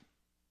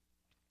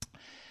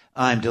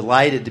I'm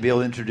delighted to be able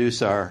to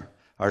introduce our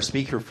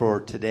speaker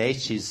for today.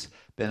 She's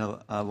been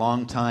a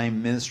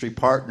long-time ministry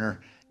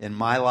partner in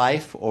my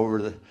life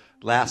over the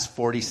last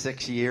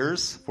 46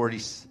 years.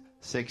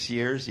 46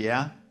 years,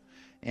 yeah.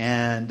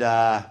 And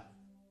I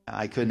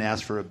couldn't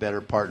ask for a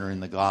better partner in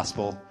the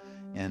gospel,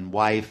 and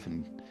wife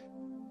and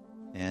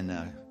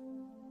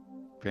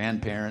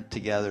grandparent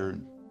together,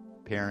 and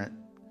parent.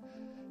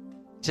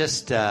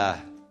 Just,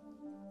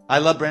 I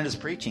love Brenda's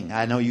preaching.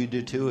 I know you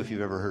do too if you've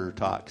ever heard her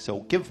talk.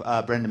 So give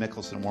Brenda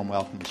Mickelson a warm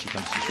welcome as she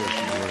comes to share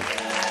some word.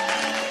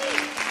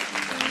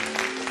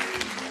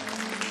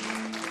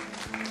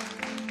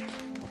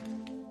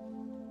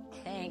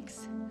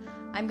 Thanks.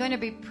 I'm going to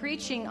be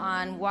preaching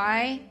on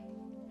why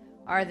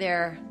are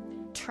there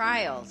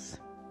trials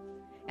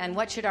and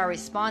what should our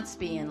response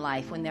be in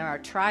life when there are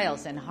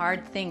trials and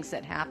hard things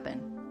that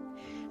happen.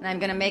 And I'm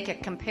going to make a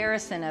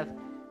comparison of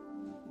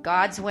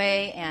God's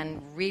way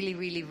and really,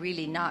 really,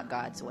 really not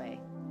God's way.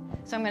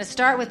 So I'm going to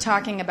start with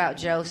talking about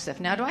Joseph.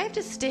 Now, do I have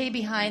to stay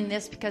behind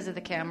this because of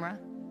the camera?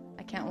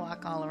 I can't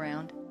walk all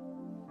around.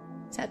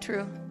 Is that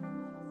true?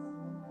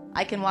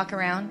 I can walk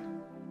around?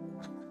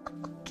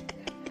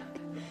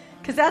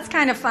 Because that's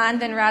kind of fun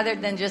then rather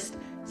than just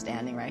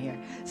standing right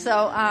here.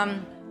 So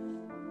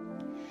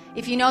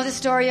if you know the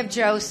story of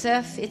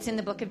Joseph, it's in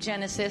the book of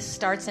Genesis,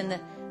 starts in the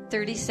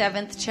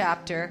 37th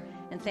chapter.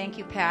 And thank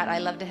you, Pat. I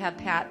love to have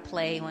Pat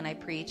play when I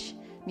preach.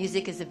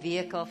 Music is a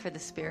vehicle for the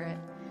Spirit.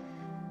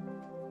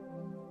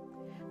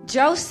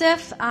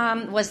 Joseph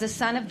was the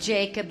son of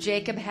Jacob.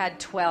 Jacob had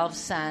 12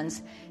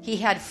 sons. He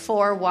had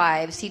 4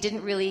 wives. He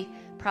didn't really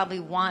probably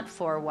want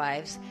 4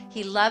 wives.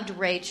 He loved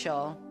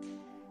Rachel.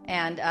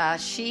 And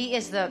she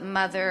is the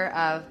mother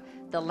of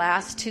the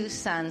last 2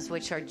 sons,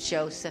 which are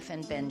Joseph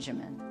and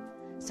Benjamin.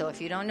 So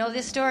if you don't know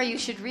this story, you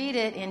should read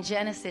it in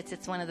Genesis.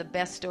 It's one of the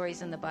best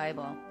stories in the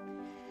Bible.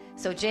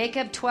 So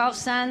Jacob, 12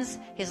 sons.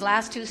 His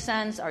last 2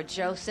 sons are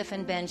Joseph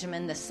and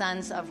Benjamin, the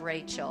sons of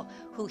Rachel,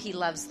 who he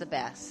loves the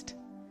best.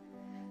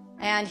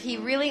 And he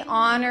really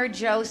honored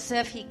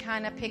Joseph. He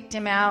kind of picked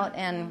him out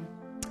and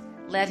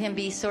let him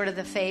be sort of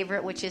the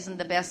favorite, which isn't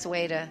the best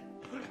way to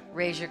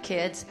raise your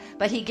kids.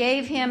 But he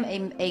gave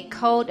him a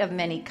coat of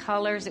many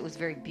colors. It was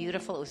very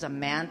beautiful. It was a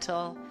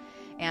mantle.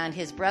 And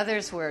his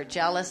brothers were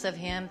jealous of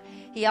him.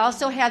 He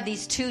also had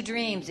these 2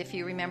 dreams, if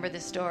you remember the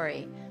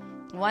story.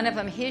 One of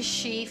them, his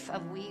sheaf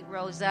of wheat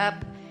rose up,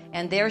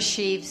 and their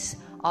sheaves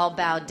all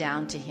bowed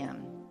down to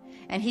him.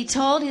 And he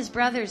told his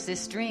brothers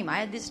this dream. I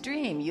had this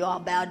dream. You all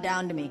bowed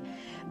down to me.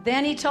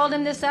 Then he told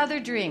him this other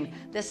dream.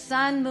 The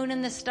sun, moon,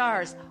 and the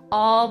stars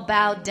all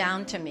bowed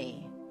down to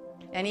me.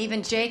 And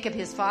even Jacob,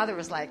 his father,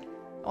 was like,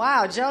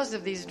 wow,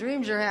 Joseph, these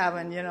dreams you're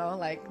having,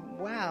 like,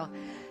 wow.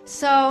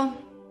 So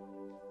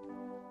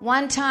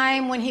one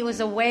time when he was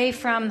away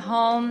from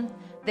home,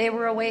 they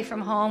were away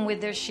from home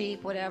with their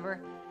sheep,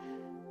 whatever.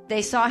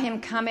 They saw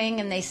him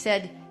coming, and they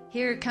said,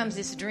 here comes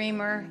this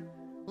dreamer.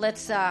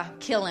 Let's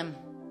kill him.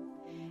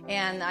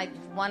 And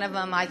one of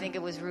them, I think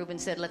it was Reuben,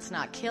 said, let's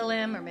not kill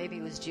him. Or maybe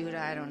it was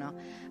Judah, I don't know.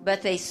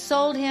 But they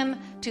sold him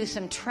to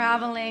some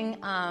traveling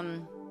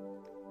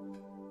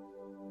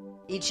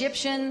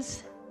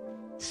Egyptians,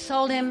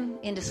 sold him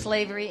into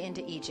slavery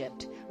into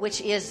Egypt,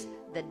 which is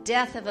the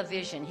death of a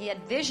vision. He had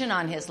vision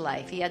on his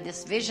life. He had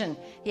this vision.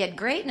 He had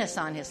greatness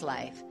on his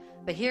life.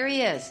 But here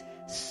he is,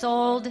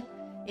 sold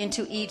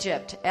into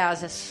Egypt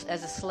as a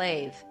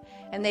slave.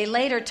 And they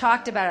later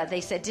talked about it.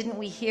 They said, didn't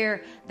we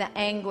hear the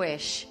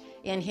anguish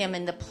in him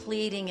and the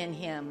pleading in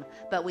him?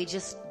 But we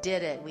just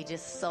did it. We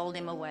just sold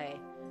him away.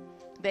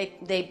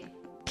 They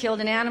killed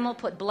an animal,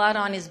 put blood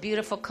on his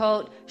beautiful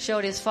coat,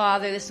 showed his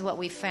father, this is what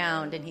we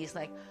found. And he's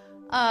like,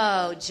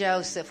 oh,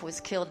 Joseph was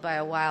killed by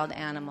a wild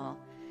animal.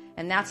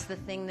 And that's the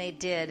thing they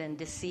did, and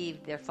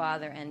deceived their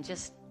father and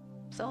just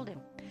sold him.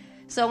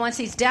 So once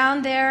he's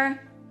down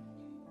there,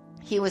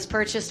 he was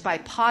purchased by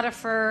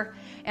Potiphar,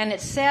 and it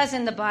says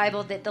in the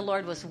Bible that the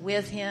Lord was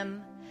with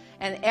him,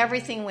 and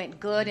everything went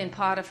good in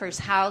Potiphar's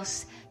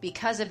house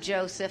because of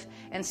Joseph,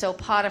 and so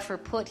Potiphar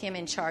put him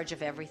in charge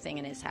of everything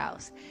in his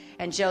house.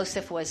 And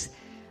Joseph was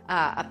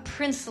a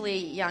princely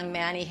young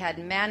man. He had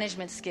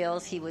management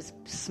skills. He was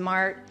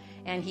smart,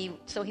 and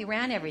so he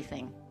ran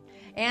everything.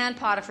 And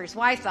Potiphar's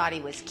wife thought he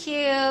was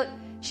cute.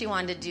 She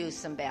wanted to do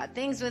some bad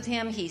things with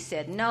him. He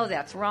said, no,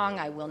 that's wrong.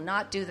 I will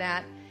not do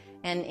that.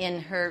 And in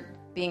her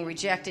being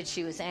rejected,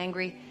 she was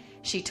angry.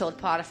 She told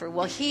Potiphar,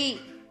 well, he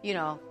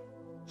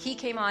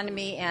came on to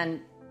me,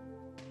 and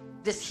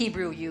this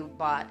Hebrew you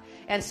bought.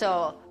 And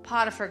so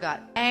Potiphar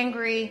got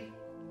angry,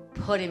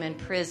 put him in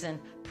prison.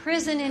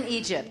 Prison in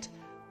Egypt.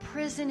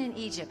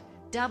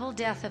 Double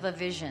death of a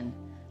vision.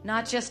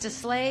 Not just a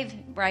slave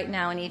right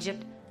now in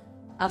Egypt,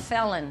 a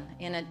felon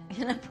in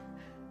a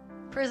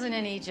prison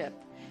in Egypt.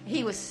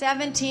 He was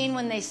 17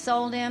 when they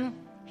sold him.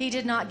 He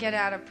did not get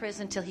out of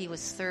prison till he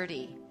was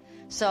 30.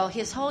 So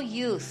his whole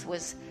youth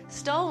was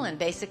stolen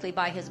basically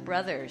by his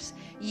brothers.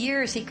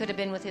 Years he could have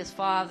been with his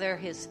father,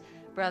 his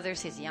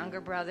brothers, his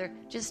younger brother,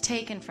 just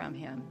taken from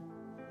him.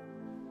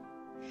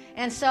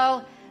 And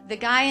so the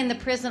guy in the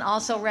prison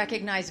also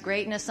recognized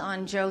greatness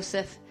on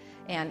Joseph,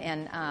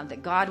 and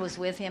that God was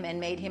with him and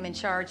made him in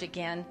charge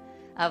again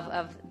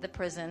of the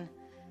prison.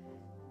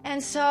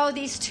 And so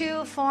these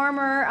two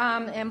former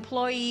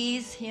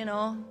employees,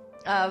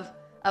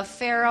 of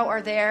Pharaoh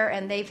are there,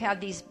 and they've had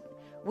these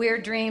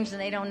weird dreams,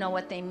 and they don't know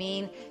what they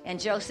mean. And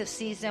Joseph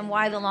sees them,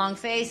 why the long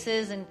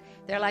faces? And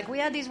they're like, we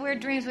had these weird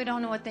dreams, we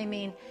don't know what they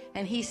mean.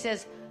 And he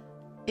says,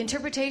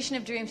 interpretation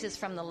of dreams is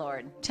from the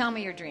Lord. Tell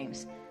me your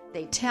dreams.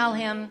 They tell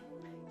him.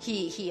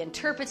 He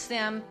interprets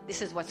them.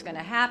 This is what's going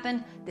to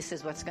happen. This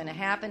is what's going to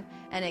happen.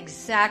 And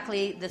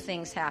exactly the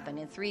things happen.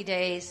 In 3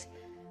 days,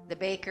 the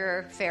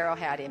baker, Pharaoh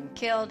had him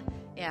killed,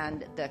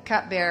 and the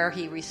cupbearer,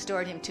 he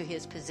restored him to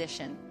his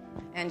position.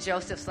 And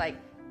Joseph's like,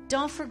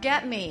 don't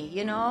forget me,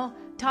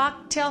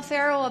 tell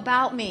Pharaoh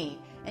about me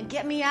and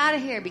get me out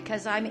of here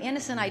because I'm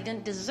innocent. I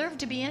didn't deserve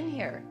to be in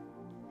here.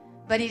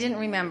 But he didn't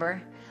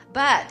remember.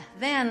 But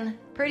then,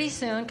 pretty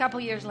soon, a couple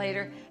years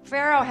later,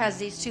 Pharaoh has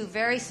these two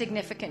very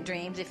significant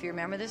dreams, if you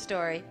remember the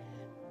story.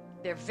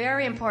 They're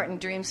very important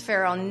dreams.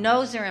 Pharaoh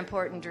knows they're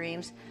important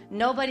dreams.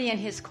 Nobody in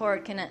his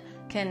court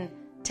can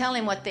tell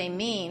him what they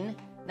mean.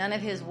 None of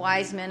his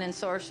wise men and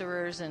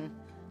sorcerers and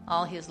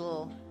all his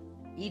little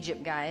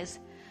Egypt guys.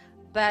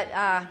 But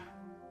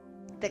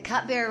the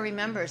cupbearer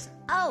remembers,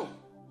 oh,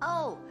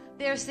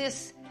 there's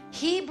this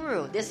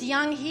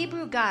young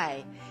Hebrew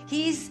guy.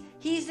 He's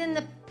in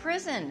the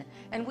prison,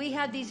 and we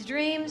had these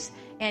dreams,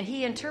 and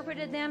he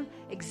interpreted them.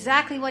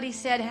 Exactly what he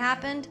said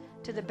happened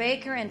to the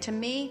baker and to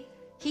me.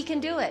 He can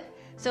do it.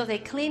 So they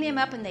clean him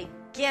up, and they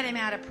get him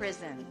out of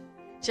prison.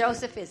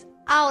 Joseph is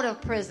out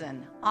of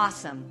prison.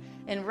 Awesome.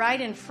 And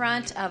right in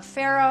front of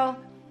Pharaoh,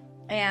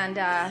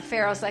 and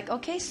Pharaoh's like,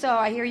 okay, so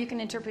I hear you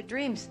can interpret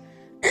dreams.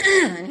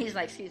 And he's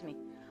like, excuse me.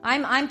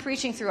 I'm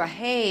preaching through a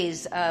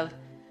haze of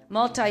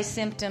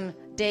multi-symptom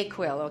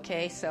Dayquil,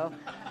 okay? So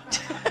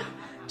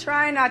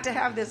try not to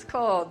have this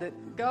cold.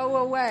 Go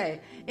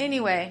away.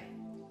 Anyway,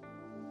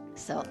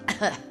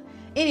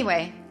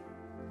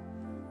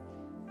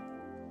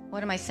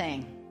 what am I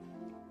saying?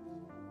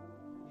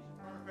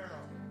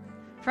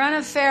 Front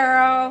of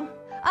Pharaoh.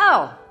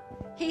 Oh,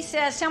 he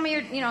says, tell me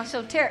your,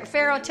 so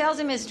Pharaoh tells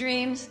him his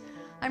dreams.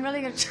 I'm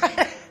really going to try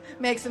to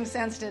make some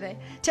sense today.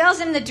 Tells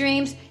him the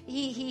dreams.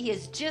 He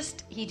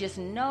just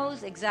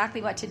knows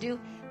exactly what to do.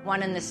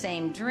 One and the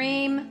same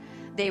dream.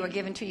 They were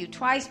given to you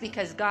twice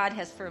because God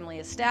has firmly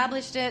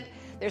established it.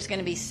 There's going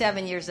to be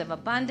 7 years of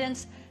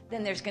abundance.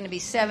 Then there's going to be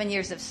 7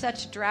 years of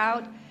such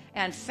drought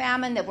and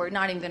famine that we're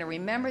not even going to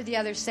remember the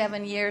other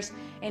 7 years.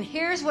 And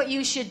here's what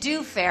you should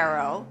do,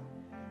 Pharaoh.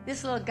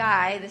 This little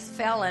guy, this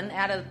felon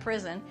out of the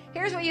prison.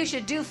 Here's what you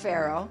should do,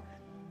 Pharaoh.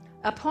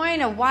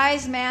 Appoint a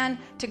wise man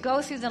to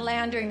go through the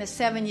land during the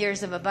 7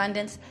 years of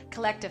abundance,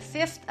 collect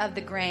 1/5 of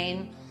the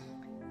grain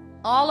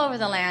all over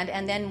the land,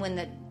 and then when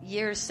the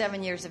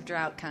 7 years of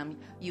drought come,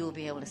 you will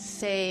be able to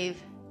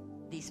save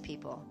these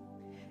people.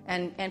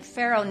 And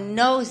Pharaoh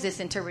knows this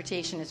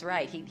interpretation is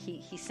right.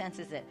 He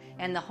senses it,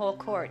 and the whole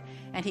court.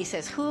 And he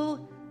says,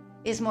 who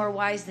is more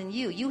wise than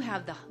you? You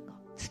have the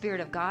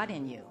Spirit of God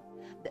in you.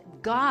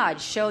 God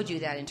showed you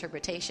that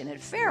interpretation, and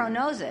Pharaoh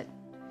knows it.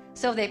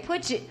 So they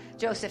put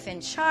Joseph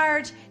in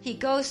charge. He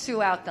goes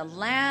throughout the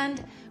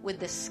land with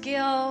the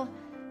skill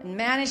and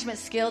management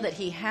skill that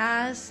he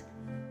has.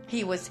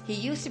 He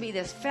used to be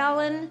this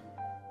felon,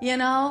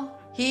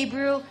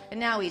 Hebrew, and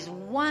now he's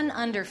one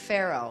under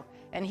Pharaoh.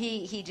 And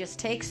he just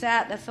takes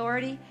that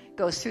authority,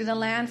 goes through the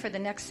land for the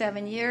next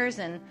 7 years,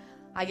 and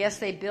I guess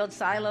they build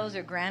silos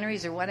or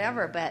granaries or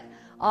whatever, but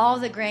all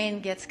the grain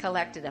gets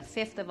collected,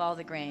 1/5 of all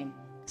the grain.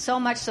 So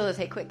much so that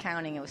they quit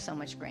counting, it was so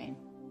much grain.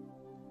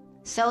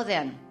 So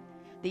then,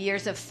 the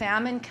years of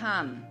famine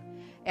come.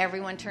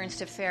 Everyone turns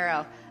to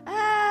Pharaoh.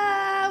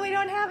 We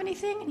don't have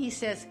anything. And he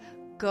says,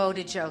 go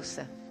to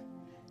Joseph.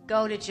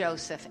 Go to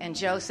Joseph. And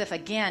Joseph,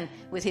 again,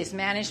 with his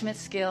management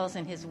skills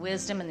and his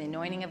wisdom and the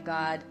anointing of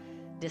God,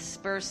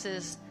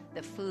 disperses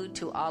the food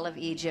to all of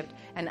Egypt,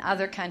 and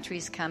other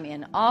countries come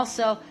in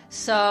also.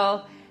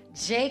 So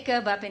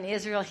Jacob up in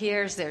Israel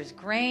hears there's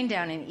grain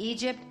down in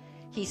Egypt.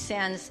 He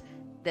sends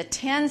the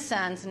 10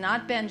 sons,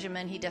 not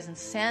Benjamin. He doesn't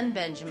send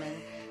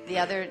Benjamin, the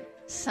other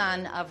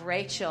son of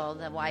Rachel,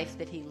 the wife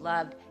that he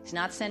loved. He's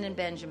not sending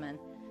Benjamin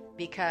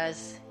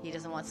because he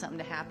doesn't want something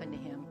to happen to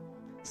him.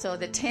 So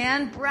the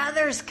 10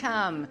 brothers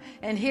come,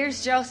 and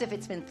here's Joseph.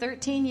 It's been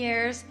 13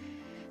 years.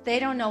 They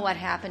don't know what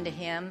happened to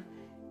him.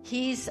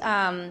 He's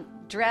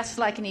dressed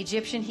like an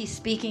Egyptian. He's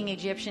speaking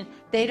Egyptian.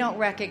 They don't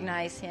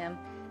recognize him.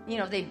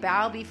 They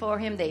bow before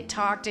him. They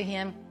talk to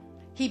him.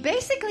 He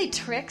basically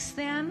tricks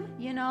them,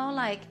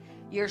 like,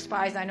 you're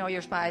spies, I know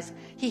you're spies.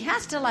 He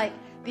has to,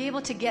 be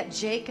able to get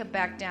Jacob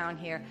back down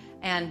here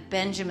and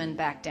Benjamin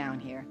back down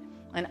here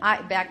and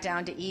back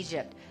down to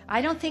Egypt.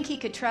 I don't think he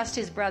could trust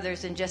his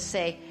brothers and just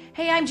say,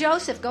 hey, I'm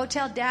Joseph, go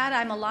tell Dad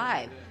I'm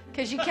alive.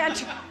 Because you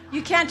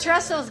can't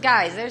trust those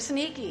guys. They're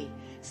sneaky.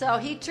 So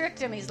he tricked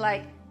him. He's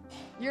like,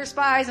 you're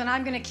spies, and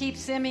I'm going to keep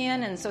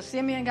Simeon. And so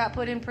Simeon got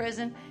put in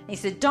prison. And he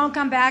said, don't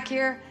come back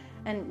here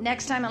and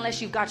next time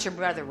unless you've got your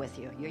brother with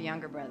you, your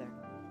younger brother.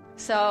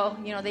 So,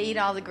 they eat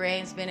all the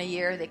grain. It's been a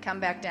year. They come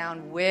back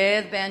down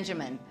with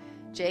Benjamin.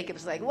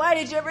 Jacob's like, why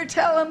did you ever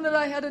tell him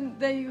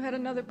that you had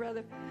another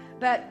brother?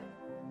 But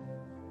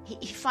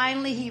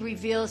he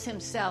reveals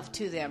himself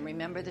to them.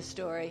 Remember the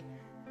story?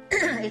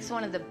 It's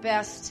one of the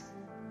best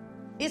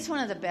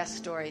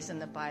stories in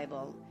the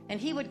Bible. And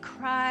he would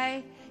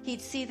cry.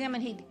 He'd see them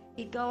and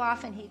he'd go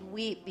off and he'd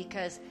weep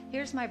because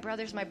here's my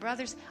brothers.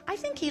 I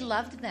think he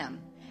loved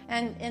them.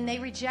 And they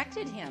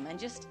rejected him and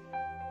just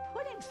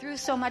put him through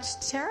so much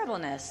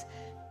terribleness.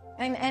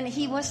 And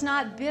he was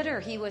not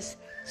bitter. He was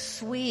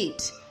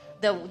sweet.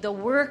 The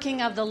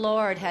working of the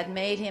Lord had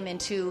made him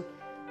into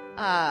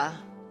a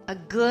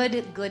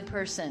good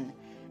person.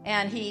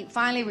 And he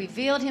finally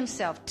revealed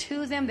himself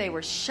to them. They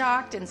were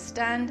shocked and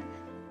stunned.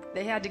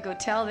 They had to go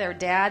tell their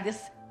dad,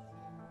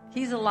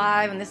 he's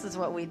alive, and this is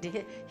what we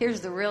did.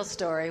 Here's the real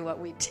story, what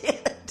we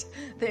did.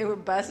 They were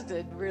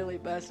busted, really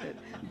busted.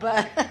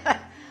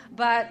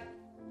 But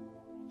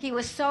he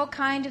was so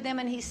kind to them,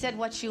 and he said,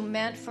 what you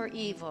meant for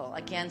evil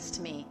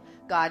against me,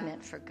 God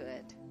meant for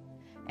good.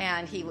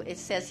 And it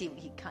says he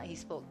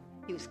spoke.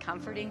 He was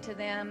comforting to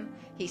them.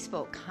 He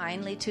spoke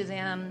kindly to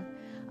them.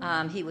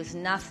 He was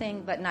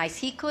nothing but nice.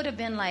 He could have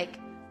been like,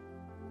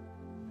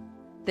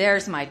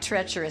 there's my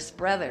treacherous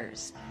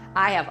brothers.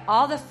 I have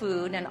all the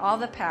food and all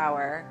the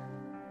power.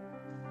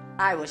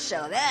 I will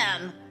show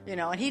them,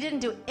 and he didn't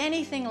do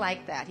anything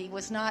like that. He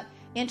was not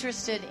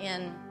interested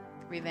in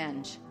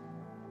revenge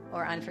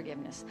or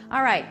unforgiveness.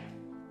 All right.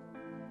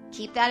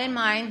 Keep that in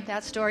mind,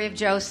 that story of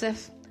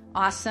Joseph.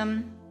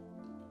 Awesome.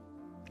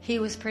 He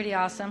was pretty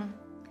awesome.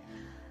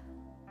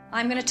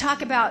 I'm going to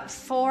talk about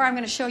I'm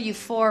going to show you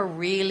 4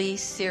 really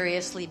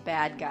seriously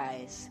bad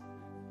guys.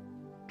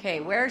 Okay,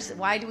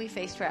 why do we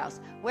face trials?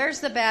 Where's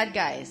the bad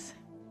guys?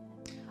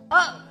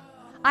 Oh,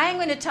 I'm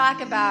going to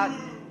talk about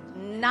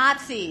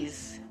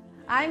Nazis.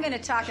 I'm going to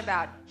talk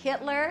about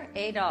Hitler,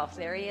 Adolf,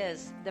 there he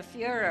is, the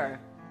Führer.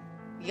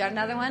 You got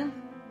another one?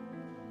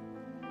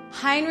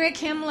 Heinrich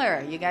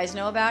Himmler, you guys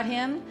know about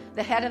him?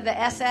 The head of the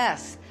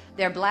SS.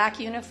 Their black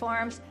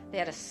uniforms, they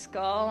had a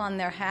skull on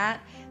their hat.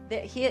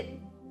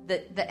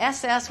 The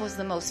SS was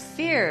the most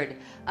feared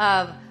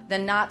of the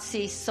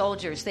Nazi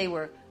soldiers. They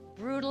were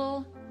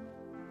brutal.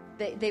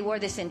 They wore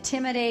this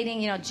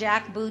intimidating,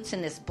 jack boots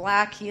and this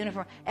black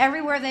uniform.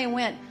 Everywhere they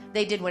went,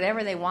 they did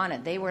whatever they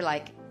wanted. They were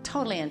like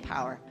totally in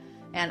power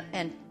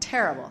and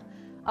terrible.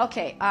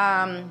 Okay,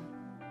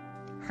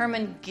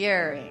 Hermann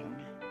Goering.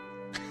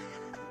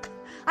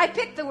 I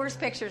picked the worst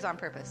pictures on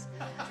purpose.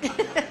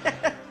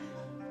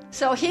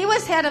 So he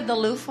was head of the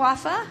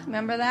Luftwaffe,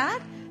 remember that?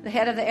 The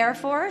head of the Air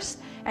Force,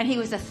 and he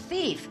was a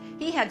thief.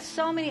 He had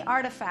so many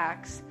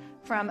artifacts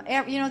from,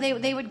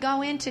 they would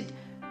go into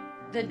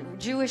the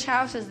Jewish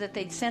houses that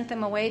they'd sent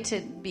them away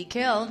to be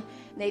killed.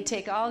 They'd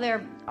take all their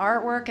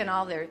artwork and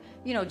all their,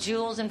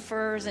 jewels and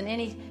furs and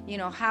any,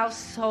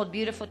 household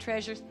beautiful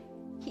treasures.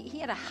 He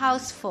had a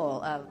house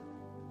full of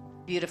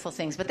beautiful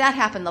things. But that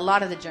happened. A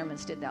lot of the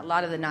Germans did that. A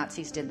lot of the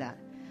Nazis did that.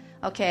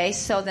 Okay,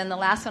 so then the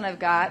last one I've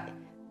got,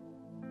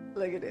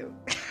 look at him.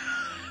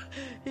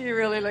 He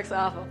really looks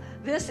awful.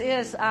 This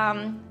is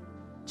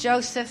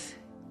Joseph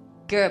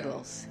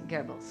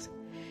Goebbels.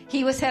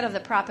 He was head of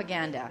the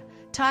propaganda.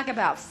 Talk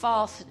about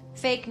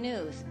fake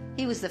news.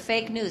 He was the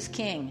fake news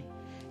king.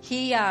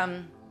 He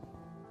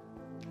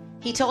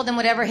told them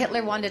whatever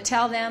Hitler wanted to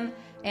tell them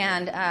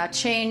and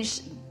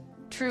changed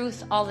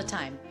truth all the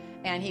time.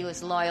 And he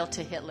was loyal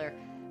to Hitler.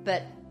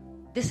 But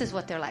this is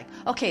what they're like.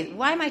 Okay,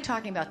 why am I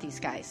talking about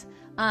these guys?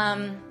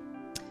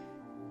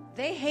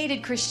 They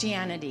hated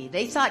Christianity.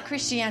 They thought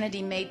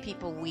Christianity made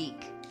people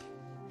weak.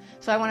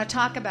 So I want to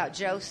talk about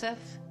Joseph,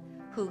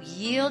 who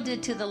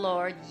yielded to the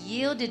Lord,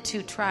 yielded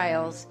to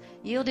trials,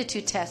 yielded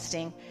to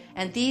testing,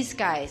 and these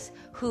guys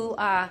who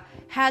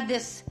had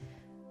this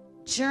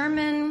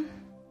German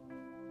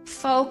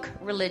folk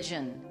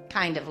religion,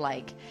 kind of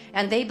like,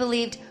 and they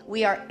believed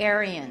we are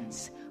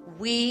Aryans.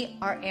 We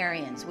are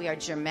Aryans. We are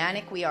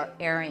Germanic. We are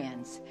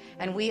Aryans.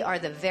 And we are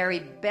the very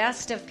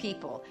best of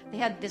people. They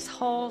had this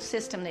whole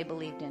system they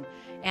believed in.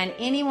 And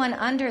anyone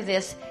under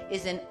this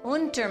is an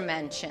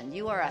Untermenschen.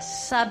 You are a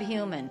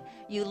subhuman.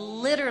 You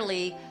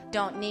literally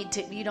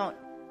you don't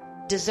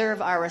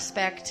deserve our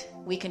respect.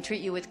 We can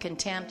treat you with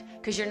contempt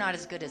because you're not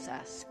as good as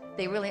us.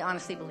 They really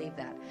honestly believe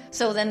that.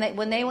 So then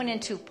when they went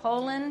into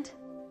Poland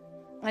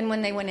and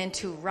when they went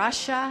into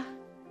Russia,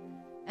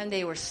 and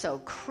they were so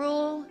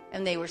cruel,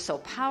 and they were so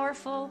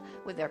powerful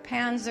with their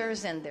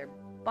panzers and their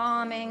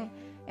bombing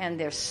and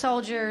their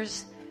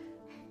soldiers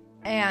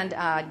and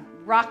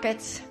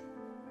rockets.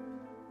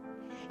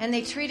 And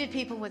they treated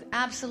people with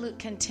absolute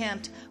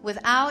contempt,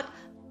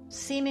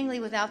 seemingly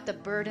without the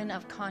burden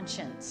of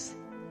conscience.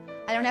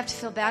 I don't have to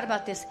feel bad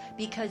about this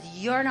because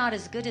you're not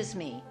as good as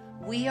me.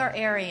 We are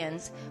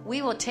Aryans.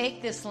 We will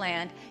take this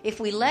land. If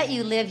we let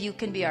you live, you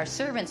can be our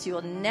servants. You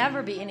will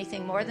never be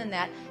anything more than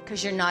that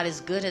because you're not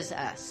as good as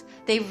us.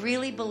 They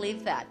really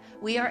believe that.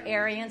 We are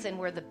Aryans and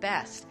we're the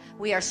best.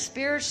 We are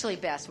spiritually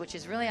best, which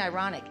is really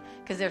ironic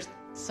because they're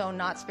so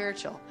not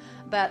spiritual.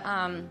 But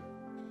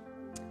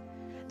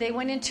they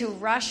went into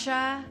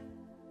Russia.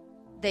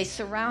 They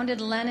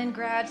surrounded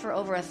Leningrad for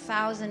over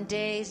 1,000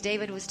 days.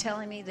 David was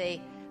telling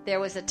me there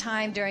was a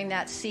time during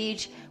that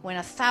siege when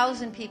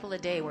 1,000 people a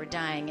day were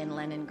dying in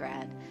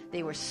Leningrad.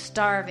 They were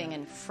starving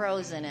and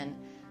frozen and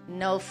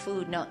no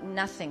food,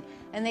 nothing.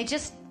 And they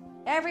just,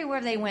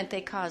 everywhere they went,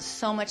 they caused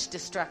so much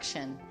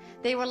destruction.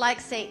 They were like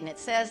Satan. It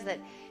says that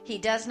he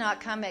does not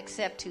come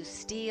except to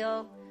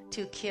steal,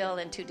 to kill,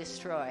 and to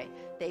destroy.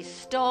 They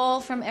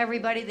stole from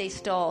everybody. They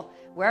stole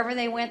wherever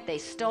they went. They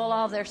stole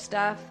all their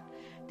stuff.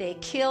 They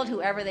killed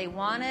whoever they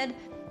wanted.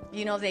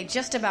 You know, they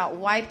just about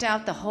wiped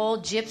out the whole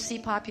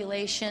gypsy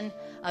population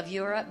of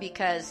Europe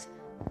because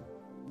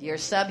you're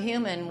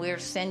subhuman. We'll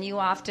send you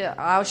off to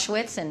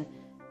Auschwitz and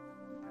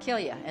kill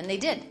you. And they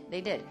did.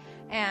 They did.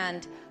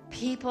 And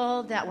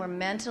people that were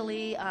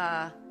mentally,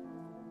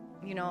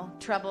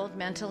 troubled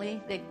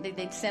mentally, they'd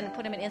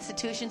put them in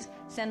institutions,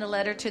 send a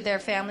letter to their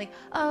family.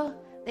 Oh,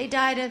 they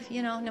died of,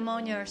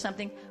 pneumonia or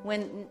something.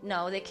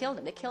 No, they killed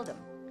them. They killed them.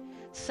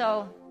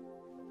 So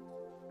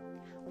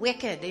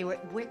wicked. They were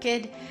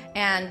wicked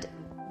and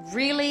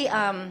really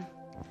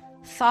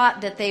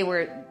thought that they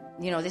were,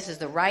 this is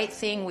the right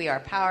thing. We are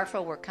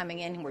powerful. We're coming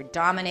in. We're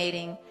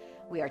dominating.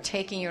 We are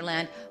taking your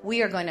land.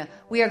 We are going to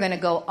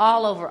go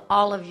all over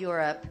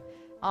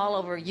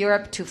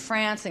Europe to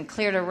France and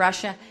clear to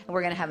Russia, and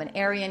we're going to have an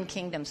Aryan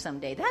kingdom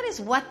someday. That is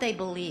what they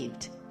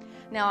believed.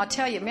 Now, I'll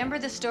tell you, remember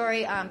the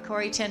story,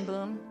 Corrie ten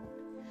Boom,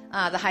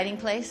 The Hiding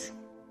Place?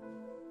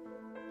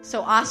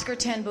 So Oscar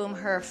ten Boom,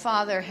 her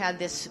father had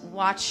this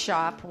watch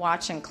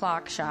and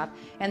clock shop,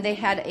 and they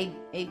had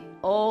a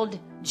old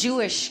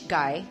Jewish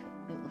guy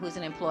who's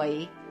an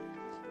employee,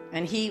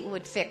 and he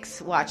would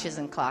fix watches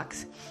and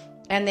clocks.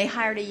 And they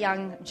hired a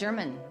young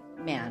German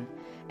man.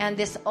 And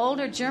this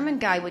older German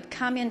guy would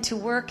come into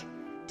work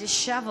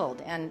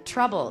disheveled and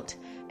troubled.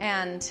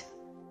 And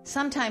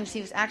sometimes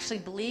he was actually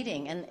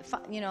bleeding. And,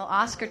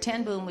 Oscar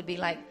ten Boom would be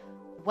like,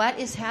 what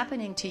is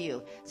happening to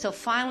you? So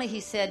finally he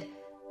said,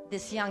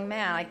 this young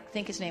man, I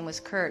think his name was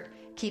Kurt,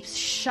 keeps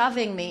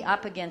shoving me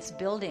up against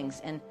buildings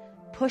and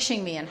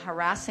pushing me and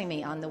harassing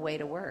me on the way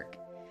to work.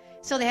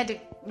 So they had to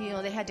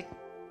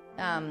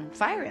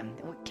fire him.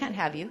 We can't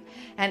have you.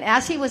 And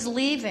as he was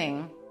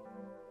leaving,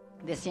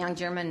 this young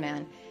German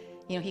man,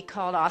 he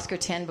called Oscar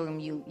ten Boom,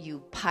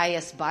 you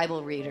pious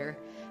Bible reader,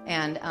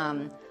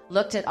 and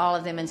looked at all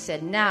of them and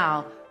said,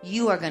 now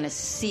you are going to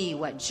see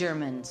what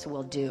Germans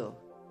will do.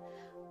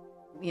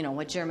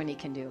 What Germany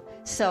can do.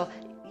 So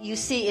you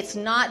see, it's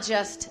not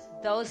just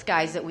those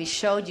guys that we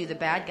showed you, the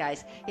bad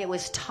guys. It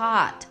was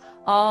taught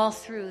all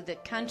through the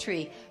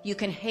country. You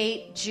can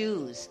hate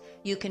Jews.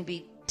 You can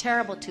be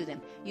terrible to them.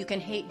 You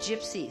can hate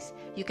gypsies.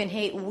 You can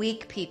hate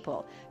weak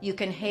people. You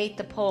can hate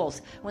the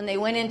Poles. When they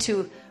went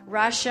into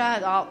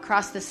Russia, all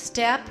across the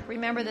steppe,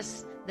 remember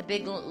the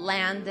big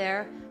land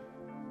there?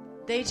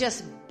 They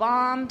just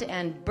bombed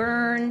and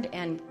burned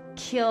and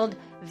killed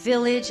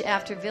village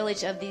after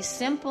village of these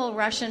simple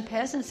Russian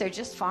peasants. They're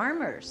just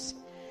farmers.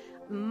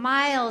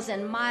 Miles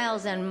and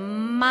miles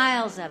and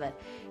miles of it.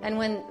 And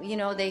when,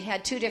 they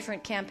had two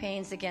different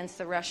campaigns against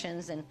the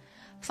Russians, and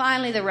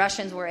finally the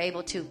Russians were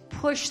able to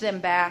push them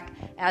back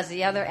as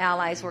the other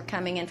allies were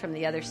coming in from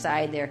the other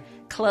side. They're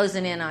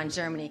closing in on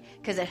Germany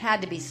because it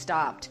had to be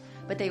stopped.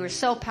 But they were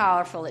so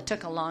powerful, it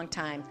took a long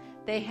time.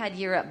 They had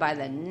Europe by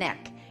the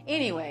neck.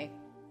 Anyway,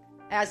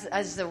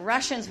 as the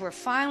Russians were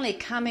finally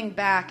coming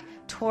back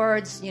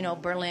towards,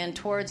 Berlin,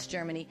 towards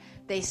Germany,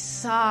 they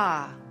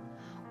saw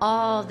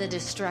all the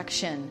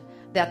destruction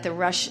that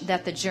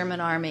the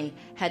German army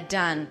had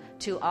done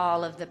to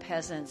all of the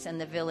peasants and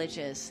the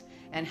villages,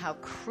 and how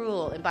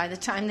cruel. And by the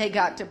time they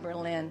got to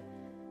Berlin,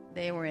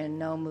 they were in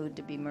no mood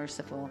to be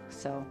merciful.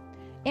 So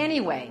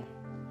anyway,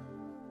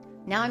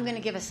 now I'm going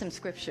to give us some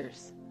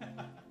scriptures.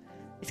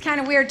 It's kind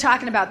of weird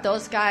talking about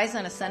those guys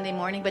on a Sunday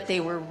morning, but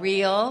they were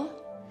real.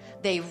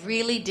 They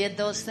really did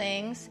those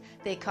things.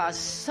 They caused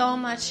so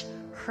much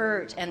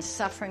hurt and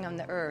suffering on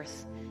the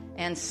earth.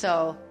 And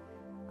so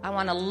I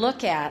want to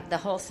look at the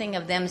whole thing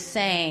of them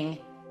saying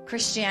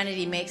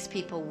Christianity makes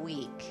people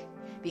weak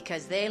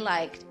because they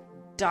liked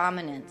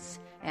dominance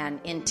and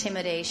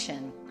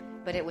intimidation,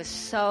 but it was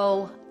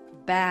so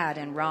bad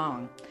and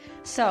wrong.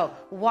 So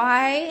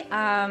why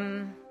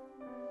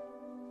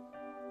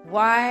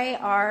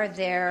are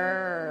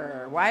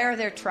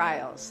there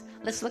trials?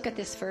 Let's look at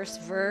this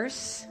first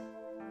verse,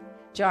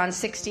 John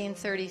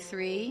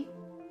 16:33.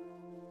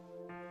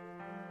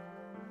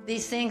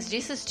 These things,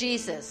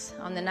 Jesus,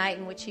 on the night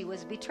in which he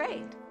was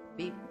betrayed,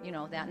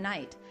 that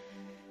night.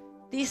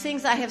 These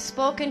things I have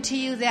spoken to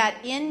you, that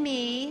in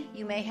me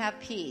you may have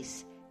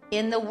peace.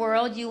 In the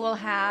world you will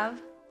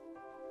have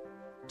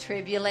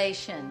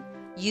tribulation.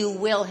 You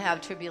will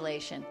have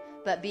tribulation.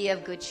 But be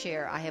of good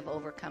cheer. I have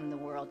overcome the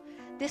world.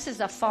 This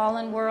is a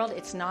fallen world.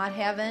 It's not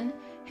heaven.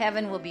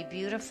 Heaven will be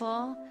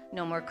beautiful.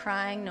 No more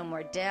crying, no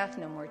more death,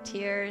 no more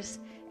tears,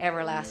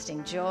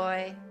 everlasting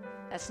joy.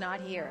 That's not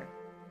here.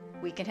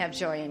 We can have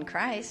joy in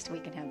Christ. We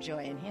can have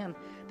joy in him.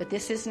 But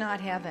this is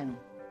not heaven.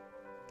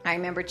 I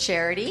remember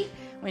Charity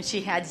when she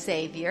had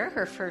Xavier,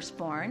 her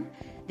firstborn,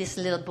 this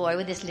little boy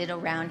with this little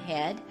round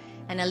head.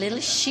 and a little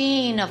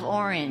sheen of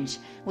orange,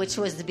 which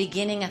was the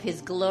beginning of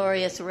his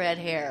glorious red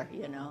hair,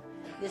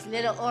 this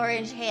little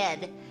orange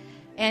head.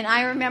 And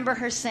I remember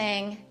her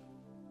saying,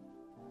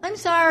 I'm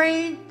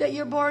sorry that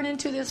you're born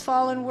into this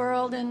fallen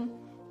world, and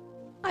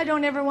I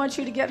don't ever want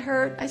you to get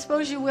hurt. I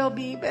suppose you will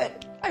be,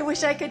 but I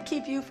wish I could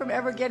keep you from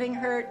ever getting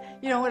hurt.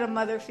 You know what a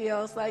mother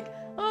feels like,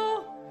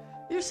 oh,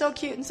 you're so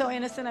cute and so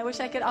innocent. I wish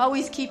I could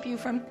always keep you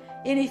from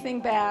anything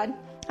bad.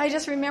 I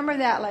just remember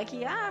that, like,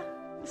 yeah,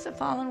 it's a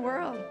fallen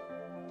world.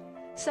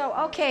 So,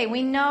 okay,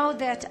 we know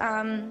that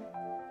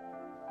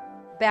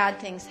bad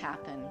things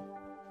happen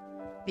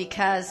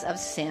because of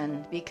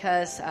sin,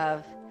 because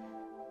of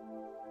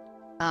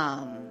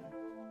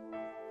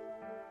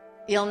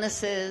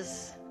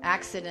illnesses,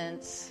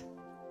 accidents,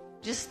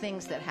 just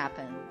things that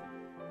happen.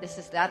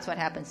 That's what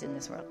happens in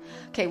this world.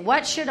 Okay,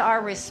 what should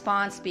our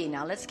response be?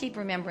 Now, let's keep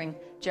remembering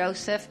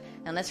Joseph,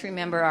 and let's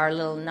remember our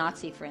little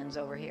Nazi friends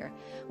over here.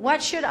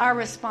 What should our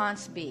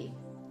response be?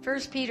 1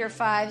 Peter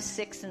 5,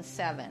 6, and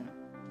 7.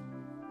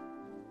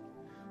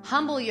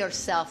 Humble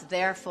yourself,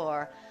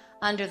 therefore,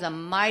 under the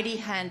mighty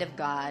hand of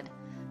God,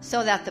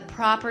 so that the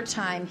proper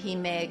time he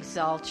may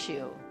exalt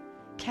you,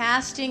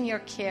 casting your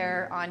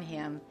care on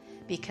him,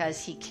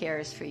 because he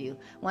cares for you.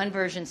 One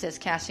version says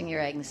casting your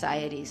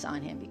anxieties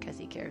on him because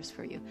he cares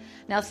for you.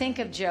 Now think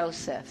of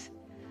Joseph.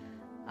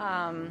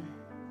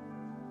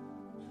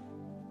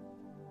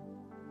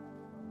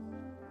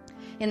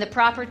 In the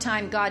proper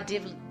time, God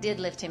did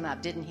lift him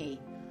up, didn't he?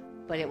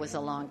 But it was a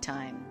long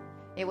time.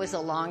 It was a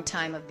long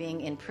time of being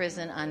in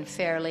prison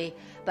unfairly.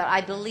 But I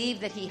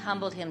believe that he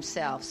humbled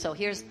himself. So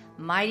here's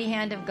mighty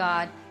hand of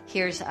God.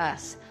 Here's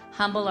us.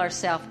 Humble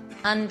ourselves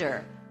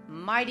under.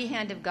 Mighty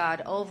hand of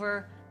God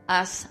over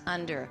us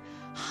under,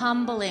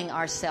 humbling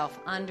ourselves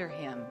under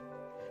him.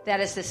 That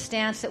is the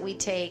stance that we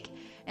take,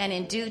 and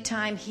in due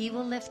time he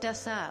will lift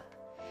us up.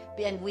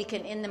 And we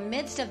can, in the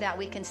midst of that,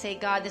 we can say,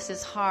 God, this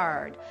is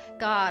hard.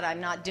 God, I'm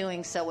not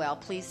doing so well.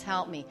 Please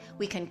help me.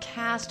 We can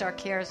cast our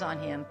cares on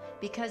him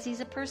because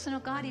he's a personal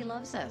God. He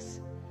loves us.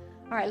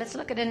 All right, let's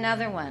look at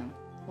another one.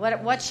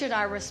 What should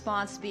our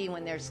response be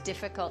when there's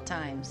difficult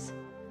times?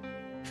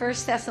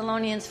 1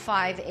 Thessalonians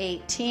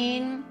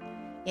 5:18.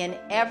 In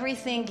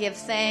everything give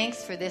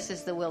thanks, for this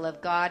is the will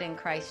of God in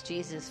Christ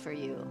Jesus for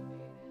you.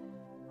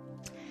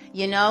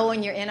 You know,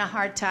 when you're in a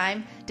hard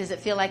time, does it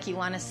feel like you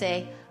want to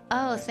say,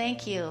 oh,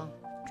 thank you?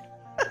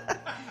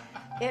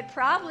 It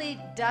probably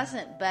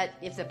doesn't, but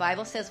if the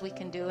Bible says we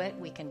can do it,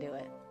 we can do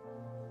it.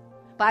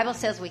 Bible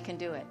says we can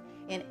do it.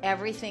 In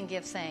everything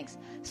give thanks.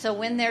 So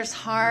when there's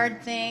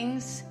hard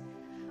things,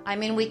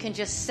 we can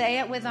just say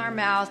it with our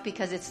mouth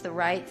because it's the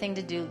right thing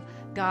to do.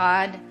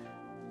 God,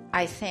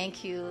 I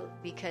thank you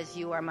because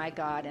you are my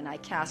God, and I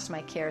cast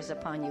my cares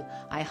upon you.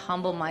 I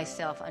humble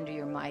myself under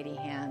your mighty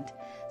hand.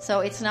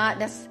 So it's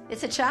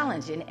a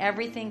challenge. In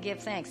everything give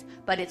thanks,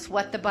 but it's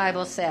what the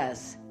Bible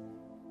says.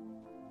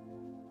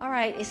 All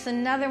right, it's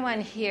another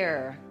one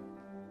here.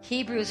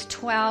 Hebrews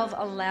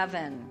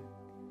 12:11.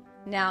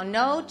 Now,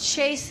 no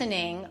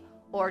chastening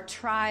or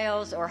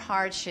trials or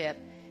hardship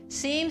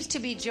seems to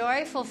be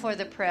joyful for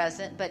the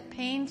present, but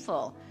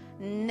painful.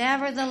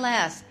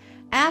 Nevertheless,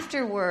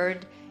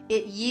 afterward,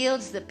 it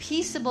yields the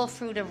peaceable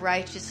fruit of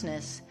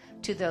righteousness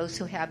to those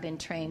who have been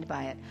trained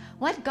by it.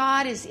 What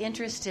God is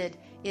interested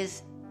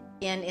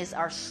in is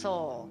our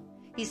soul.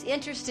 He's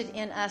interested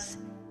in us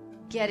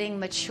getting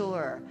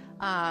mature,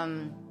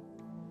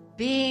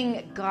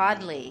 being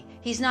godly.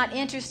 He's not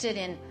interested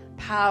in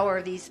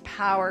power, these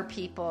power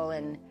people,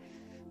 and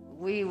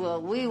we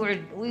will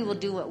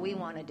do what we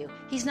want to do.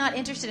 He's not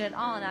interested at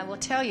all, and I will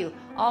tell you,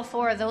 all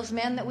four of those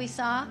men that we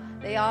saw,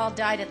 they all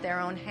died at their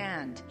own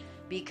hand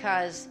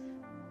because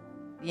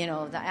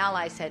the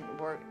Allies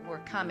were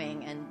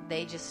coming, and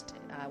they just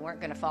weren't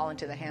going to fall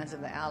into the hands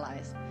of the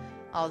Allies.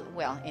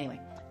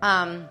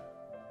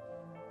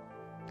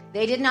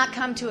 They did not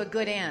come to a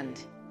good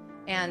end,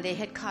 and they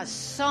had caused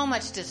so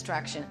much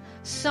destruction,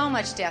 so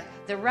much death.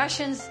 The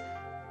Russians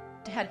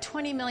had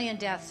 20 million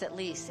deaths at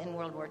least in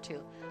World War II.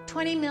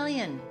 20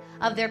 million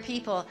of their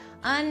people.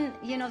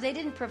 They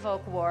didn't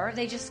provoke war.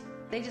 They just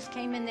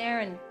came in there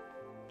and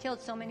killed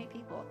so many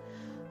people.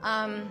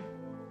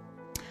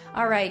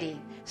 Alrighty.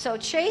 So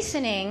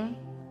chastening,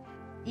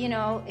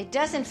 it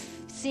doesn't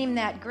seem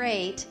that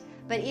great,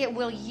 but it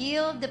will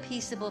yield the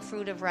peaceable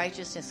fruit of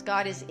righteousness.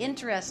 God is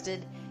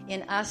interested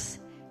in us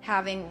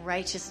having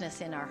righteousness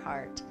in our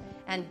heart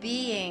and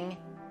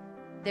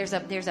there's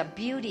a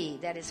beauty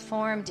that is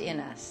formed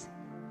in us.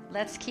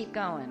 Let's keep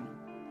going.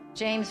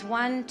 James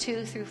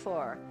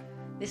 1:2-4.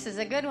 This is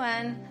a good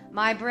one.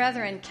 My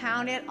brethren,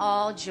 count it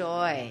all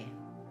joy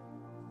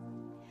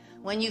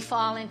when you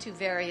fall into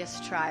various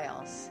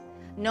trials,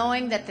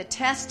 knowing that the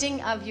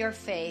testing of your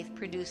faith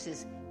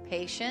produces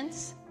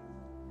patience,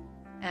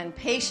 and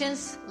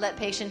let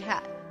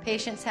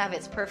patience have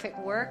its perfect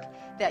work,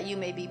 that you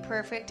may be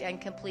perfect and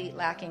complete,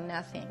 lacking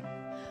nothing.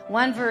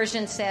 One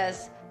version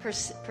says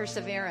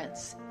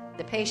perseverance.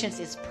 The patience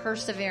is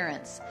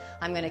perseverance.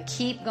 I'm going to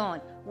keep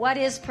going. What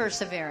is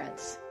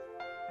perseverance?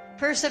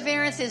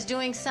 Perseverance is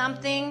doing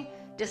something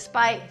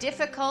despite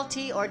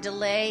difficulty or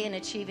delay in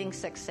achieving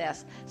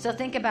success. So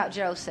think about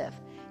Joseph.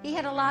 He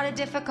had a lot of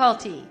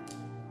difficulty.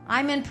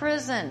 I'm in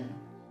prison.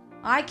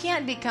 I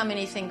can't become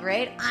anything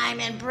great. I'm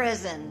in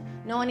prison.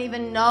 No one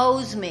even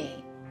knows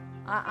me.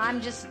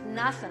 I'm just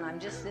nothing. I'm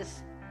just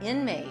this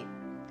inmate.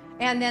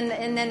 And then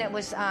it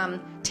was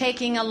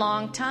taking a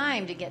long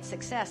time to get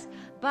success.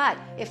 But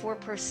if we're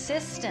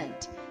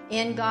persistent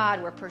in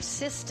God, we're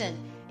persistent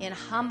in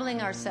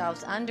humbling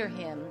ourselves under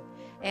Him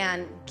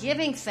and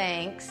giving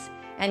thanks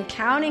and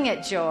counting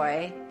it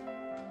joy,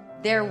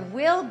 there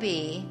will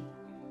be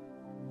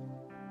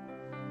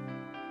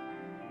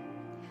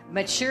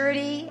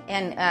maturity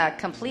and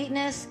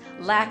completeness,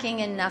 lacking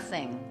in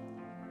nothing.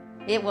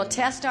 It will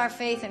test our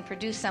faith and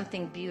produce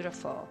something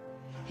beautiful.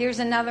 Here's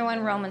another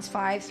one, Romans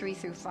 5, 3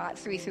 through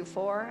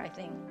 4, I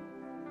think.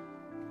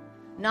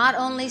 Not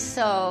only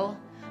so,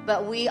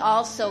 but we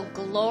also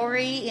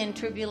glory in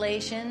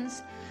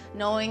tribulations,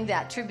 knowing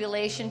that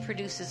tribulation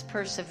produces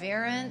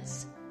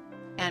perseverance,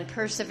 and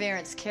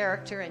perseverance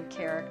character, and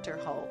character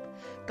hope.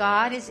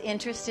 God is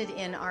interested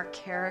in our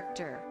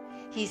character.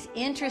 He's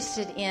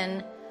interested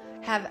in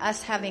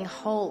us having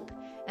hope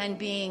and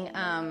being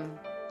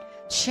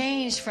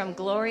changed from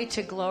glory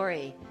to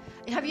glory.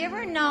 Have you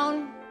ever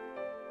known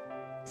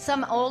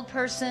some old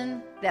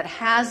person that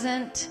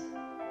hasn't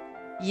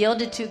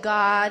yielded to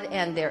God,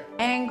 and they're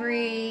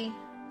angry,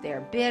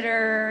 they're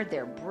bitter,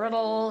 they're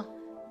brittle,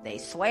 they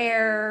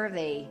swear,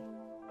 they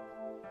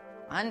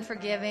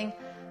unforgiving?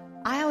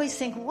 I always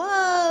think,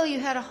 whoa,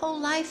 you had a whole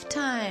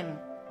lifetime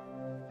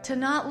to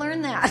not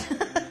learn that,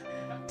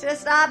 to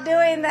stop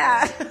doing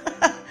that.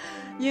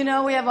 You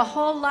know, we have a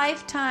whole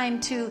lifetime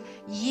to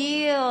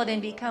yield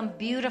and become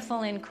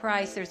beautiful in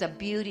Christ. There's a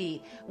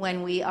beauty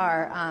when we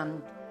are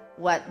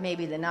what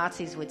maybe the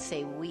Nazis would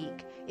say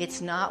weak. It's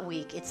not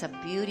weak. It's a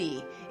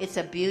beauty. It's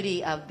a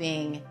beauty of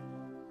being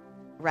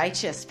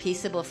righteous,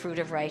 peaceable fruit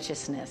of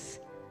righteousness.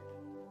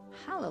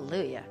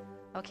 Hallelujah.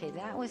 Okay,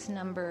 that was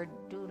number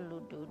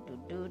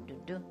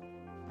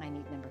I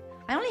need number.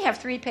 I only have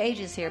 3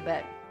 pages here,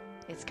 but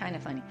it's kind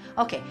of funny.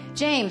 Okay,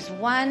 James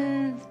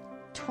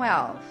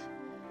 1:12.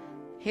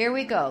 Here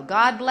we go.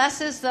 God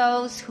blesses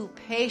those who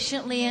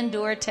patiently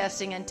endure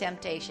testing and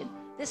temptation.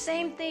 The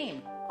same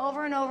theme,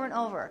 over and over and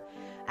over.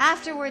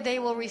 Afterward, they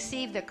will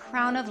receive the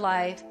crown of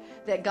life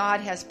that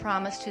God has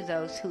promised to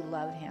those who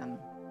love Him.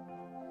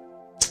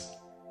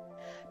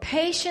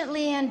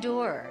 Patiently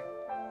endure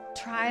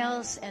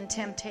trials and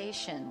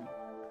temptation.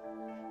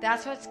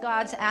 That's what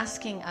God's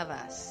asking of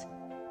us.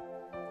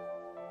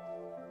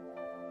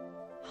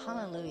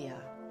 Hallelujah.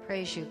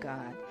 Praise you,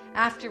 God.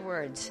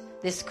 Afterwards,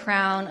 this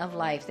crown of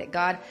life that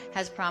God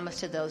has promised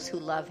to those who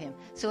love Him.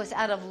 So it's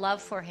out of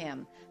love for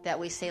Him that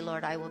we say,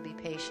 Lord, I will be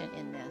patient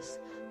in this.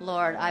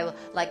 Lord, I will,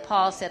 like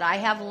Paul said, I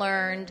have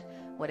learned,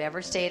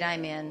 whatever state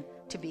I'm in,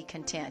 to be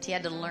content. He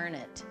had to learn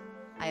it.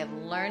 I have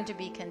learned to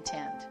be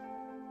content.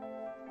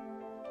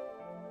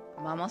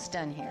 I'm almost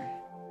done here.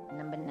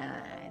 Number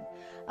 9.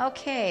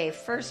 Okay,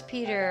 1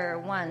 Peter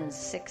 1,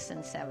 6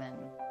 and 7.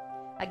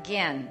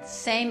 Again,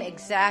 same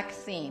exact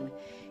theme.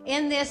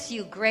 In this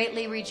you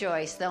greatly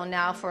rejoice, though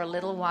now for a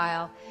little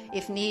while,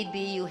 if need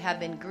be, you have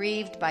been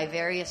grieved by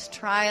various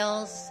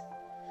trials,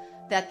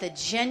 that the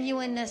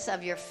genuineness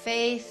of your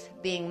faith,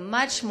 being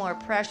much more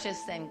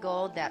precious than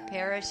gold that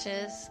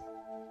perishes,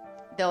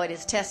 though it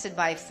is tested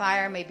by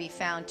fire, may be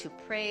found to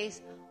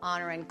praise,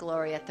 honor, and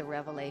glory at the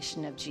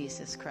revelation of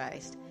Jesus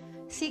Christ.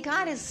 See,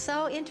 God is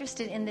so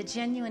interested in the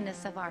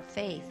genuineness of our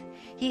faith.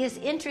 He is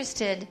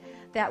interested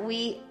that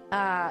we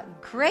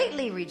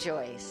greatly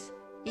rejoice,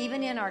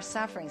 even in our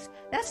sufferings.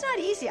 That's not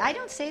easy. I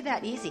don't say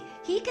that easy.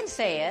 He can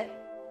say it.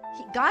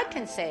 God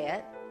can say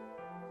it.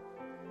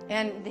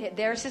 And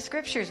there's the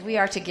scriptures. We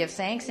are to give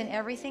thanks in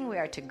everything. We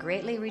are to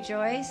greatly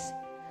rejoice.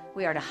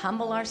 We are to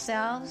humble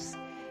ourselves.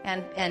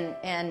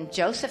 And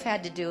Joseph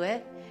had to do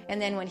it.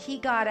 And then when he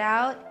got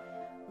out,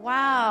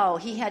 wow,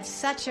 he had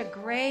such a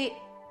great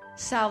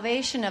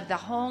salvation of the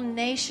whole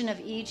nation of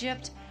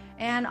Egypt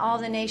and all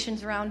the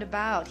nations round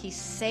about. He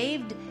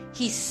saved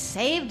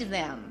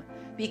them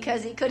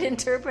because he could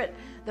interpret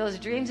those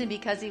dreams and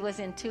because he was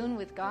in tune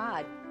with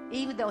God.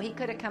 Even though he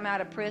could have come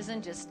out of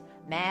prison just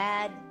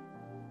mad,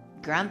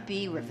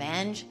 grumpy,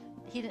 revenge,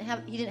 he didn't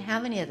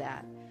have any of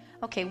that.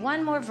 Okay,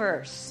 one more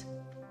verse.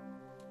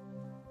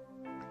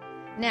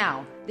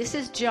 Now, this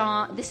is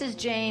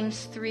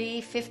James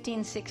 3,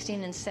 15,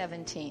 16, and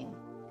 17.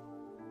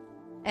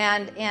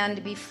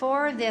 And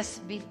before this,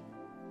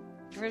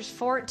 verse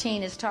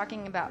 14 is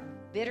talking about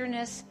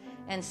bitterness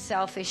and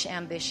selfish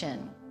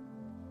ambition.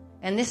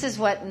 And this is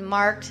what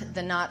marked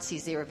the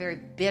Nazis. They were very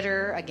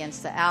bitter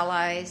against the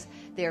Allies.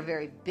 They were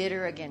very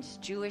bitter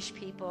against Jewish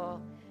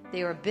people.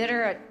 They were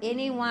bitter at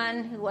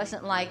anyone who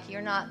wasn't like,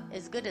 you're not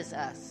as good as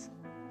us.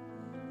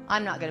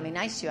 I'm not going to be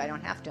nice to you. I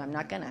don't have to. I'm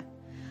not going to.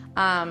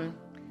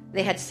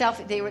 They are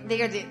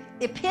the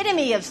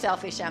epitome of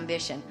selfish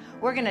ambition.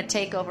 We're going to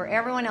take over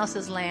everyone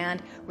else's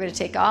land. We're going to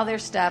take all their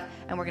stuff,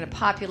 and we're going to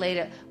populate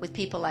it with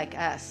people like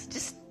us.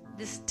 Just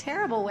this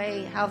terrible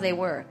way how they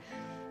were.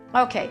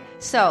 Okay,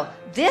 so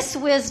this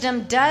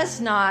wisdom does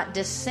not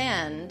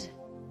descend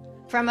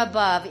from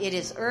above. It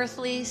is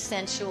earthly,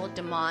 sensual,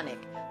 demonic.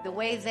 The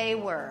way they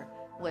were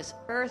was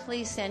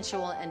earthly,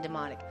 sensual, and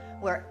demonic.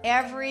 Where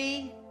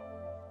envy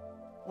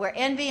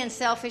and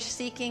selfish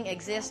seeking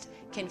exist,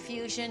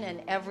 confusion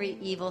and every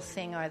evil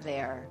thing are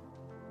there.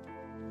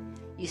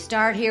 You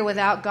start here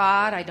without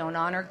God. I don't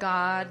honor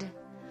God.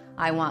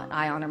 I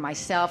honor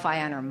myself.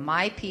 I honor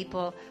my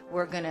people.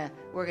 We're gonna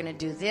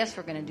do this.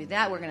 We're gonna do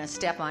that. We're gonna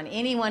step on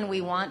anyone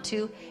we want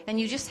to, and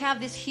you just have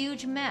this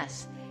huge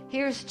mess.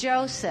 Here's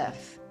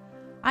Joseph.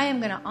 I am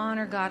going to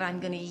honor God. I'm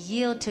going to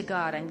yield to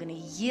God. I'm going to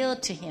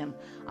yield to Him.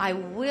 I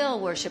will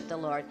worship the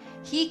Lord.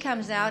 He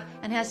comes out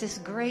and has this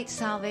great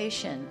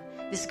salvation,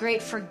 this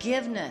great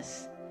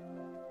forgiveness.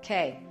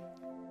 Okay.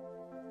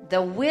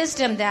 The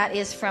wisdom that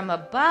is from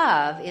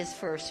above is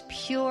first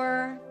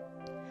pure,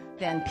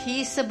 then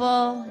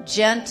peaceable,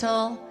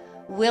 gentle,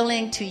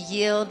 willing to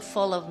yield,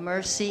 full of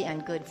mercy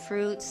and good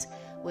fruits,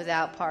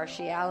 without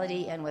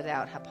partiality and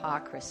without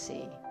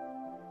hypocrisy.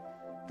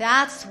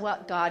 That's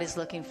what God is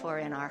looking for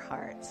in our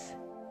hearts.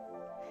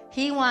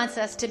 He wants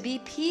us to be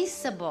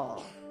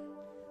peaceable.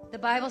 The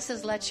Bible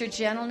says, let your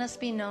gentleness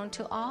be known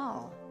to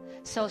all.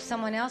 So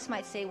someone else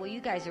might say, well, you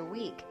guys are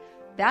weak.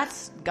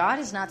 God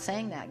is not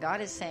saying that.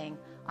 God is saying,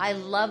 I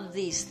love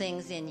these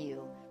things in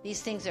you.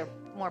 These things are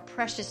more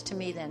precious to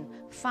me than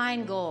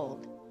fine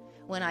gold.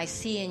 When I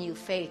see in you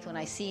faith, when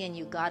I see in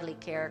you godly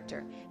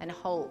character and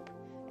hope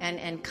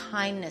and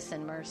kindness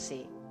and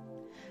mercy.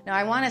 Now,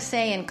 I want to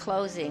say in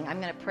closing, I'm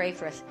going to pray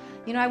for us.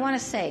 I want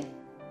to say,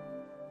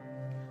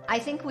 I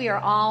think we are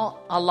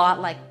all a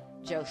lot like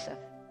Joseph.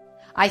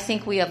 I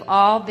think we have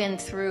all been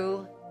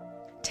through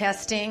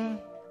testing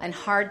and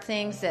hard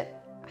things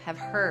that have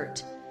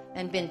hurt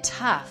and been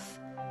tough.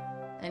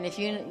 And if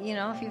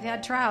you've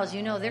had trials,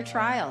 they're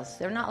trials.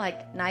 They're not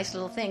like nice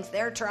little things.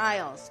 They're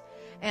trials.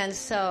 And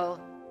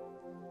so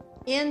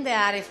in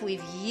that, if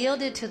we've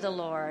yielded to the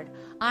Lord,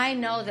 I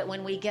know that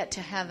when we get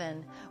to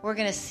heaven, we're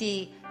going to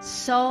see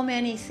so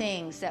many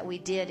things that we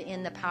did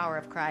in the power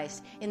of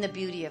Christ, in the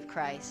beauty of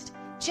Christ.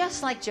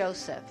 Just like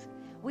Joseph,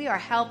 we are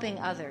helping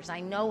others. I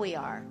know we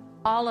are,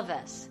 all of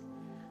us.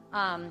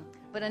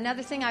 But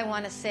another thing I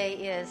want to say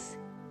is,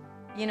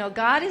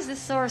 God is the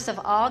source of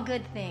all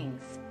good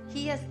things.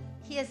 He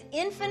has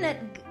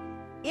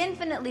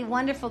infinitely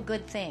wonderful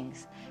good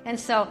things. And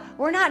so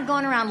we're not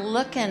going around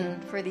looking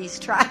for these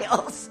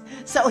trials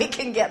so we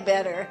can get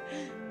better.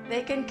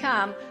 They can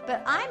come.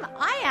 But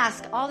I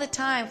ask all the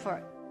time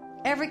for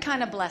every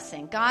kind of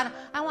blessing. God,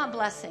 I want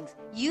blessings.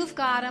 You've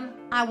got them.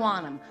 I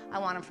want them. I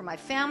want them for my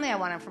family. I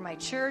want them for my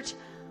church.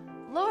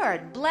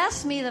 Lord,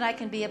 bless me that I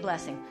can be a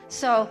blessing.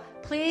 So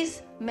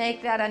please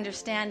make that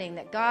understanding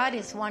that God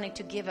is wanting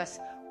to give us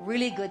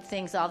really good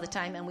things all the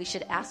time, and we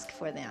should ask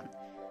for them.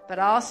 But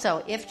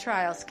also, if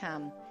trials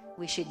come,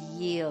 we should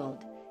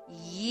yield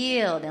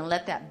and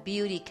let that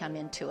beauty come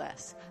into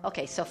us.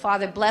 Okay, so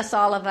Father, bless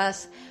all of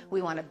us.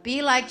 We want to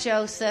be like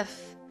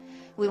Joseph.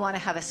 We want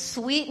to have a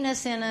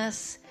sweetness in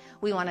us.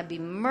 We want to be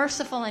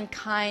merciful and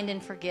kind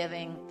and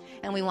forgiving.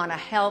 And we want to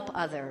help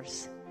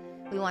others.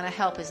 We want to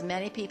help as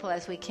many people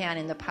as we can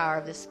in the power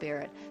of the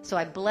Spirit. So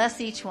I bless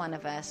each one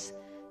of us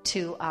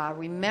to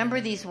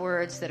remember these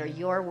words that are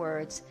your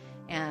words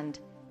and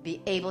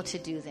be able to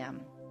do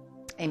them.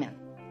 Amen.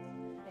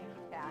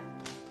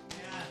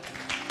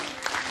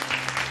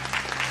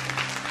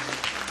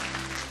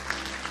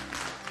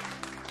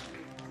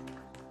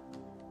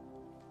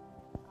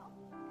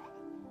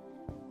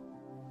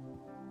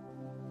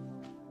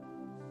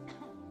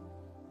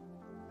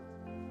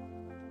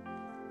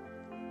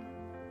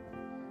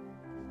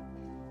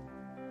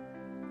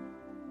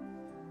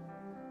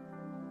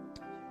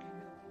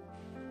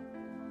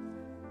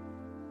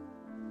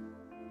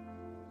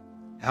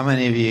 How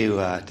many of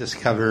you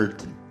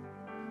discovered,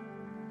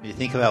 you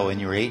think about when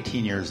you were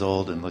 18 years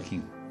old and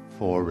looking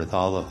forward with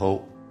all the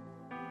hope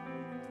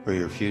for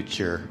your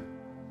future,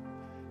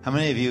 how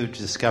many of you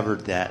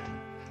discovered that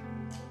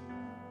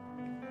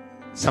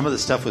some of the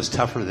stuff was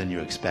tougher than you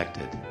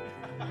expected?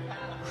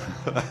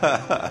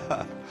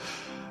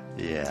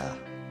 Yeah.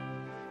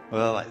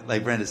 Well,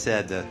 like Brenda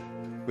said,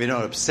 we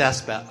don't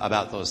obsess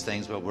about those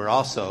things, but we're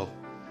also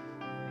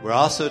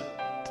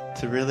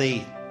to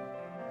really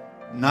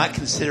not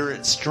consider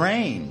it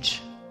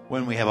strange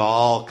when we have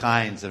all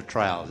kinds of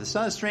trials. It's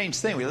not a strange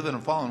thing. We live in a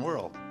fallen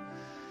world.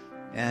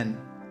 And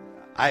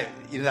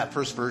that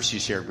first verse you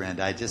shared,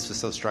 Brenda, I just was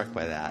so struck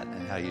by that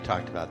and how you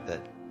talked about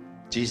that.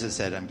 Jesus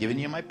said, I'm giving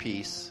you my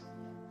peace.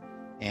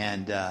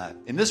 And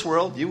in this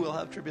world, you will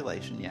have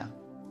tribulation, yeah.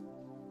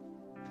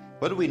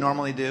 What do we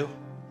normally do?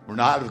 We're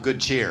not of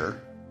good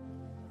cheer.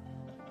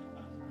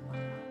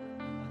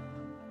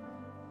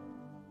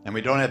 And we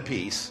don't have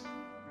peace.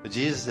 But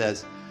Jesus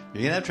says,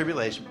 you're going to have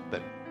tribulation,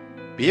 but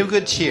be of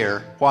good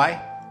cheer.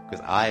 Why?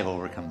 Because I have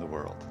overcome the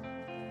world.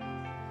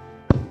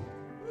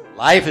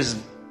 Life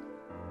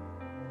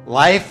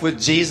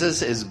with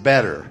Jesus is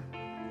better.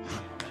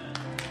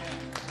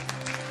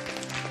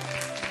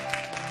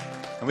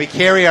 And we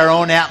carry our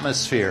own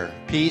atmosphere,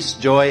 peace,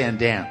 joy, and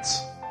dance.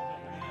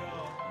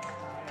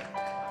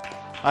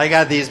 I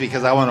got these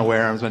because I want to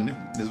wear them.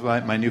 This is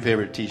my new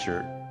favorite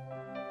T-shirt,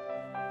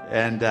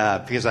 and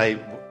because I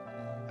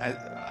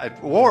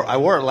wore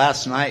it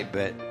last night,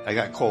 but I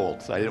got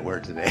cold, so I didn't wear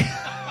it today.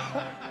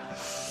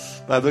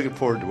 But I'm looking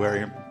forward to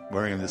wearing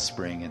them this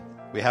spring, and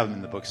we have them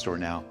in the bookstore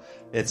now.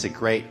 It's a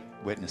great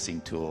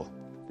witnessing tool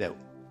that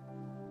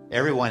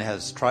everyone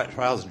has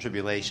trials and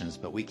tribulations,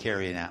 but we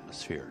carry an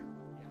atmosphere.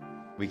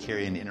 We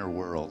carry an inner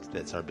world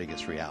that's our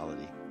biggest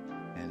reality,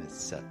 and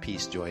it's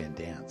peace, joy, and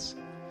dance.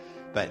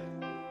 But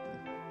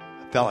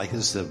I felt like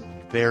this is a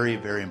very,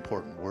 very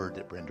important word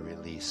that Brenda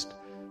released,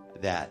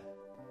 that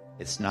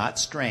it's not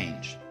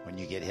strange when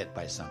you get hit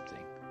by something.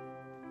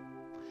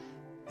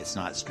 It's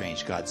not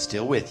strange. God's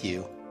still with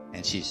you,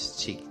 and she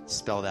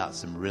spelled out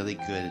some really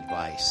good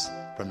advice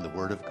from the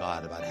Word of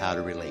God about how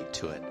to relate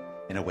to it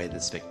in a way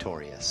that's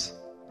victorious.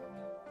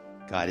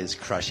 God is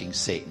crushing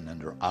Satan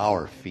under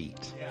our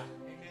feet. Yeah.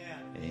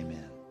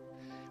 Amen.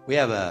 We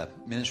have a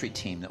ministry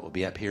team that will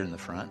be up here in the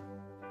front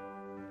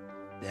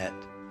that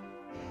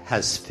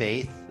has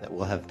faith, that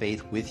will have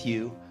faith with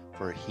you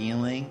for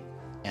healing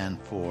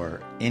and for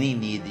any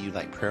need that you'd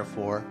like prayer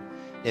for.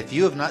 If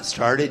you have not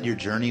started your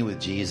journey with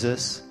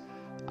Jesus,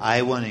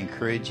 I want to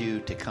encourage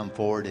you to come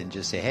forward and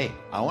just say, hey,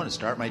 I want to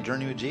start my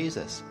journey with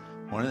Jesus.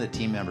 One of the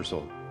team members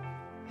will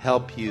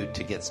help you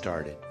to get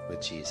started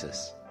with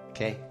Jesus.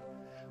 Okay?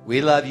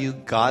 We love you.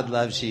 God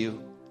loves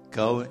you.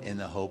 Go in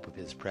the hope of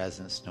his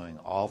presence, knowing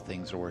all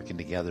things are working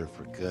together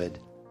for good.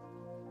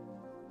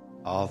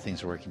 All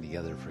things are working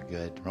together for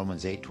good.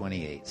 Romans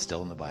 8:28,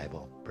 still in the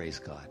Bible. Praise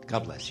God.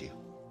 God bless you.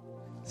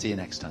 See you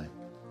next time.